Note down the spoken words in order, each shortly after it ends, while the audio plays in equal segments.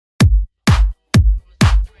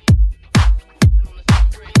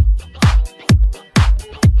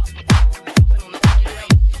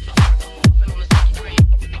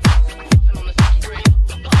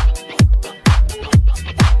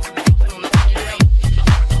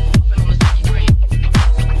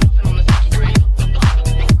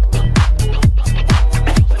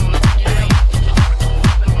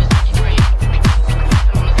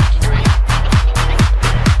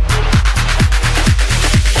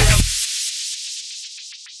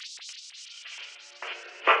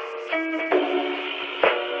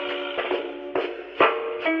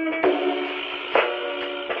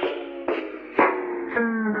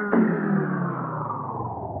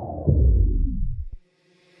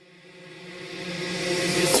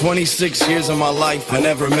26 years of my life, I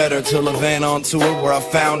never met her till a van on tour where I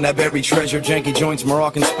found that buried treasure. Janky joints,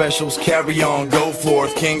 Moroccan specials, carry on, go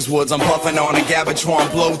forth. Kingswoods, I'm puffing on a Gabatron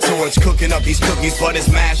blowtorch, cooking up these cookies, but it's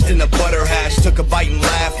mashed in the butter hash. Took a bite and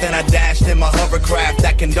laughed, then I dashed in my hovercraft.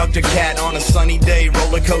 That conductor cat on a sunny day,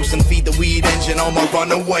 roller coaster and feed the weed engine on my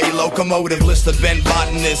runaway locomotive. List of Ben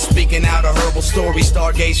botanists, speaking out a herbal story.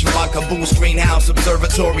 Stargaze from my caboose, greenhouse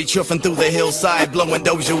observatory, chuffing through the hillside, blowing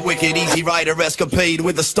Doja wicked. Easy rider escapade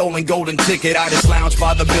with a stolen golden ticket. I just lounge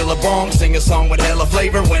by the Billabong, sing a song with hella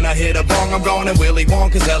flavor. When I hit a bong, I'm going to Willy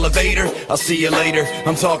Wonka's elevator. I'll see you later,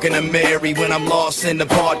 I'm talking to Mary when I'm lost in the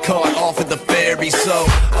pod caught off at the ferry. So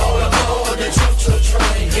all aboard the choo-choo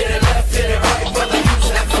train, hit it left, hit it right, but the use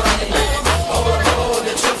that flame. All aboard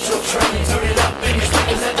the choo-choo train, turn it up in your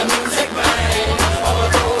speakers, let the music bang. All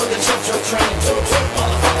aboard the choo-choo train, choo-choo,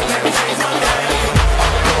 motherfucker, let me change my name.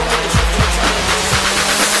 All aboard the choo-choo train.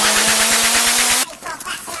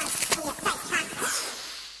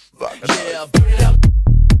 Yeah, put it up.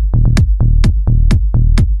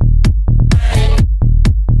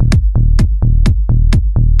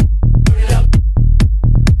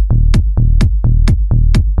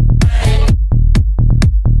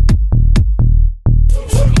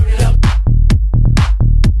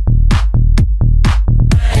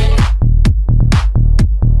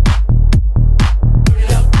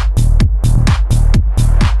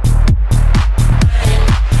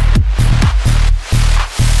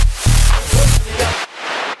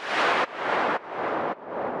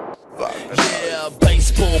 Yeah,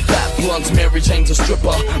 baseball bat blunts, Mary Jane's a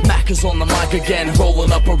stripper. Mac is on the mic again,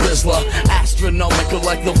 rolling up a Rizzler. Astronomical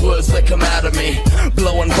like the words that come out of me.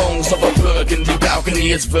 Blowing bones of a burgundy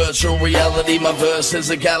balcony. It's virtual reality, my verse is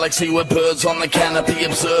a galaxy with birds on the canopy.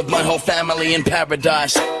 Observe my whole family in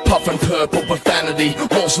paradise, puffing purple profanity,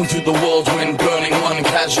 waltzing through the whirlwind, burning one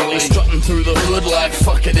casually. Strutting through the hood like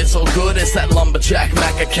fuck it, it's all good. It's that lumberjack,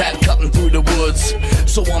 Mac a cat cutting through the woods.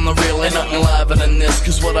 So on the real, ain't nothing liver than this,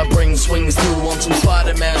 cause what I bring swings through on some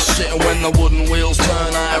Spider-Man shit. And when the wooden wheels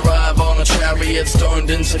turn, I arrive on a chariot, stoned,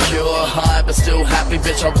 insecure, high but still happy.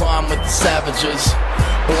 Bitch, I rhyme with the savages,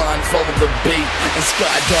 blindfold the beat and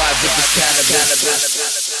skydive with the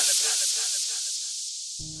cannabis.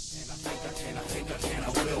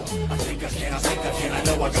 I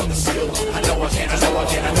know I got the skill. I know I can, I know I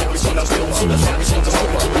can. I know it's what I feel. So that's why we change the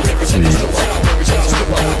stripper. Every change the stripper. Every change the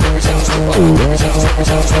stripper. Every change the stripper. Every change the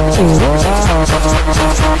stripper.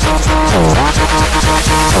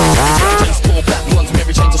 Baseball bat blunts,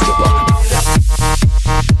 Mary change the stripper.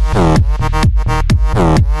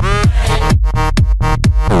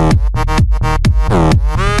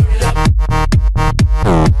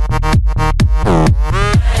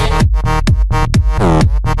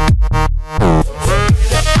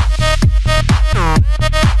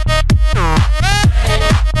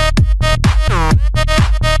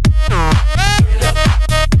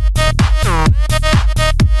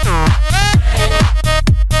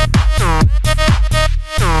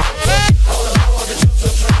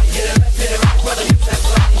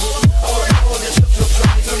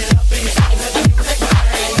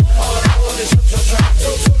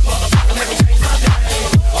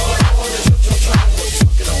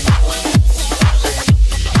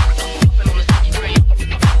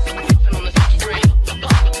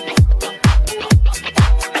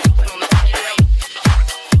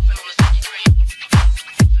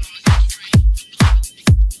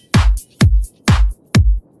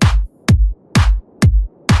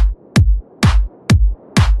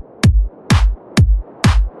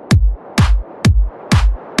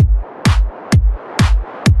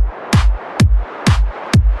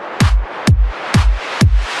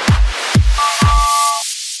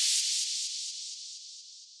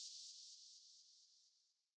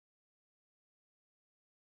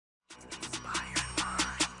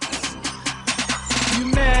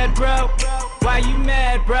 Bro, why you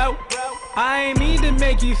mad, bro? I ain't mean to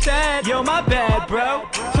make you sad, yo, my bad, bro.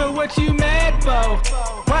 So what you mad for?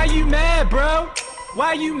 Why you mad, bro?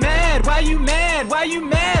 Why you mad? Why you mad? Why you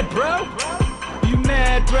mad, bro? You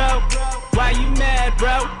mad, bro? Why you mad,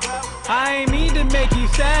 bro? I ain't mean to make you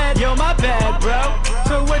sad, yo, my bad, bro.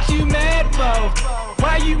 So what you mad for?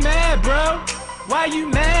 Why you mad, bro? Why you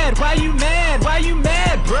mad? Why you mad? Why you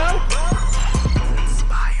mad, bro?